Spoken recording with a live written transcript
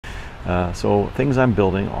So things I'm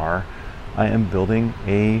building are, I am building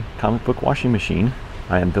a comic book washing machine.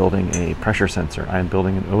 I am building a pressure sensor. I am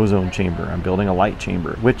building an ozone chamber. I'm building a light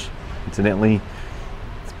chamber, which incidentally,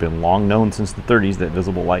 it's been long known since the 30s that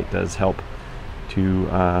visible light does help to,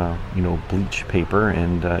 you know, bleach paper,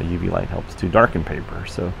 and UV light helps to darken paper.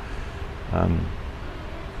 So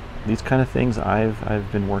these kind of things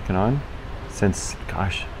I've been working on since,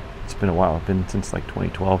 gosh, it's been a while. It's been since like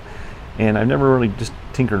 2012. And I've never really just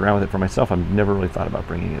tinkered around with it for myself. I've never really thought about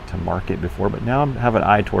bringing it to market before, but now I have an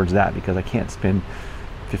eye towards that because I can't spend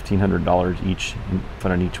 $1,500 each in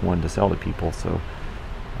front of each one to sell to people. So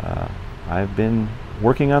I've been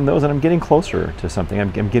working on those, and I'm getting closer to something.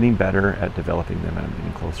 I'm getting better at developing them, and I'm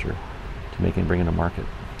getting closer to bringing to market.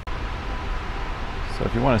 So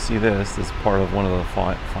if you want to see this is part of one of the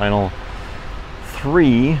final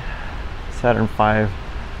 3 Saturn V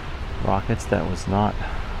rockets that was not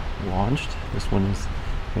launched. This one is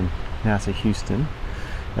in NASA Houston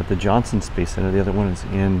at the Johnson Space Center. The other one is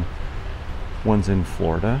one's in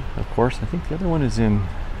Florida, of course. I think the other one is in,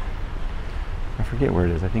 I forget where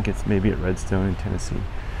it is. I think it's maybe at Redstone in Tennessee.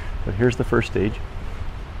 But here's the first stage.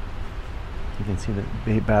 You can see the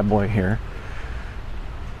big bad boy here.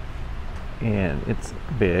 And it's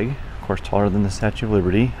big, of course, taller than the Statue of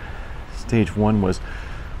Liberty. Stage 1 was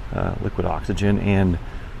liquid oxygen and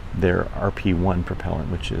their RP1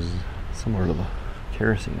 propellant, which is similar to the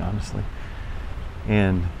kerosene, honestly.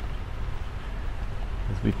 And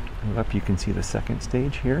as we move up, you can see the second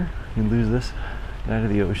stage here. You lose this out of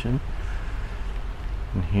the ocean.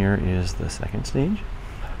 And here is the second stage.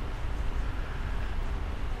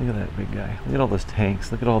 Look at that big guy. Look at all those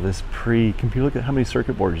tanks. Look at all this pre-computer. Look at how many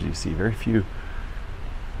circuit boards you see. Very few.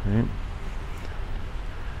 Right?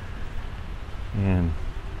 And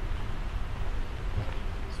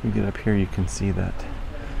as we get up here, you can see that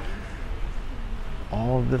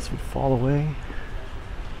all of this would fall away.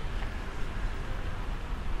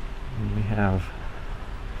 And we have,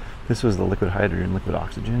 this was the liquid hydrogen, liquid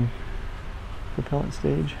oxygen propellant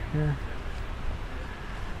stage here.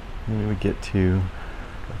 And we would get to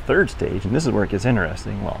the third stage, and this is where it gets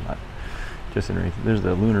interesting. Well, not just interesting. There's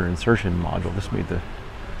the lunar insertion module. This made the,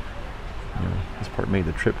 this part made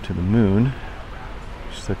the trip to the moon,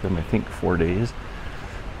 which took them, I think, 4 days.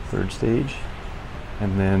 Third stage.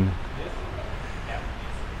 And then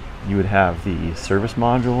you would have the service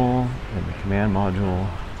module and the command module.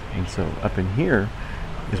 And so up in here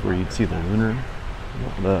is where you'd see the lunar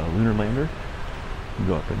lander. You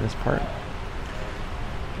go up in this part,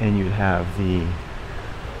 and you'd have the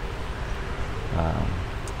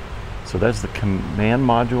so that's the command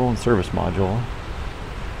module and service module.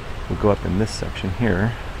 We'll go up in this section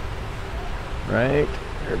here. Right,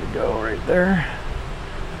 there we go, right there.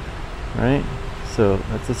 Right, so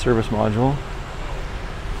that's the service module.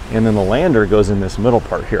 And then the lander goes in this middle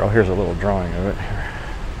part here. Oh, here's a little drawing of it here.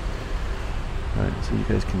 All right, so you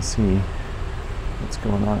guys can see what's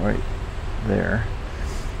going on right there.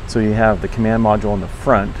 So you have the command module in the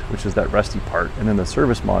front, which is that rusty part, and then the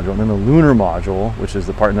service module, and then the lunar module, which is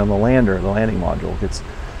the part, and then the lander, the landing module gets,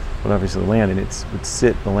 well, obviously the landing,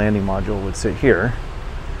 the landing module would sit here.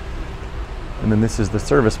 And then this is the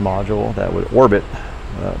service module that would orbit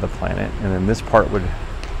the planet, and then this part would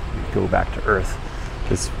go back to Earth.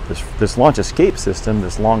 This launch escape system,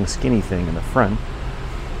 this long skinny thing in the front,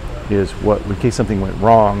 is what, in case something went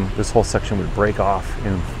wrong, this whole section would break off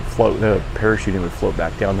and float, the parachuting would float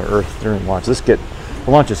back down to Earth during launch. The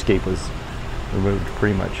launch escape was removed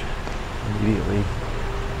pretty much immediately,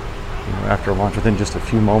 after launch, within just a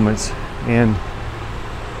few moments. And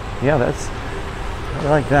yeah, I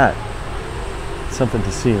like that. It's something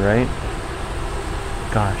to see, right?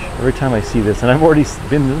 Gosh, every time I see this, and I've already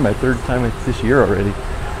been, this is my 3rd time this year already,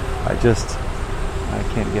 I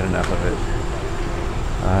can't get enough of it.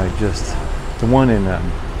 The one at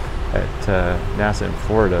NASA in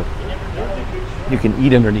Florida, you can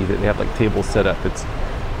eat underneath it. They have like tables set up. It's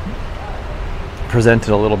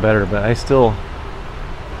presented a little better, but I still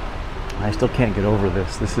can't get over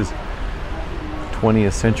this. This is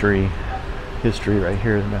 20th century history right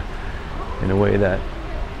here in a way that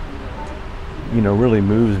really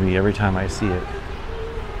moves me every time I see it,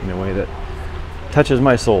 in a way that touches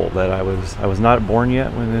my soul. That I was not born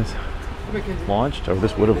yet when this launched, or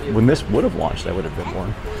when this would have launched, I would have been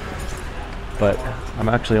born. But I'm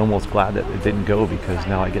actually almost glad that it didn't go, because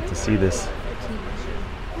now I get to see this,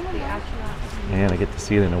 and I get to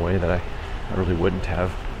see it in a way that I really wouldn't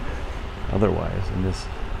have otherwise. And this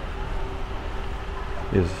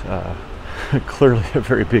is clearly a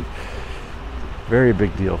very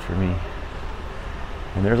big deal for me.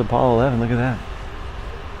 And there's Apollo 11. Look at that,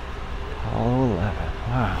 Apollo 11.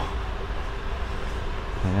 Wow.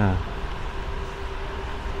 Yeah.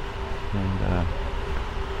 And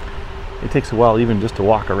it takes a while even just to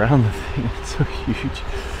walk around the thing. It's so huge.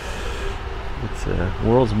 It's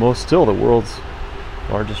still the world's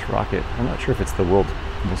largest rocket. I'm not sure if it's the world's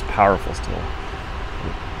most powerful still.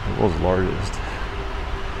 The world's largest.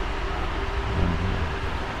 And,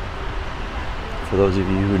 for those of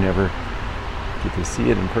you who never get to see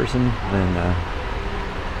it in person, then there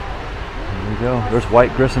you go. There's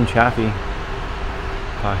White Grissom Chaffee.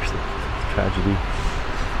 Gosh, the tragedy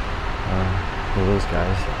for those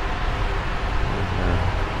guys. And,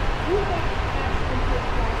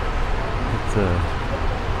 it's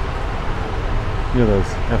those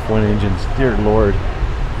F1 engines. Dear Lord,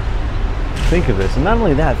 think of this. And not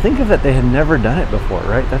only that, think of that they had never done it before,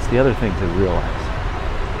 right? That's the other thing to realize.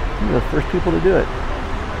 We were the first people to do it.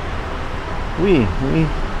 We,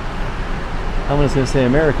 I'm just going to say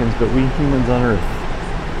Americans, but we humans on Earth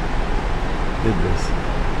did this.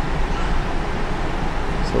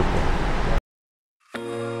 So cool.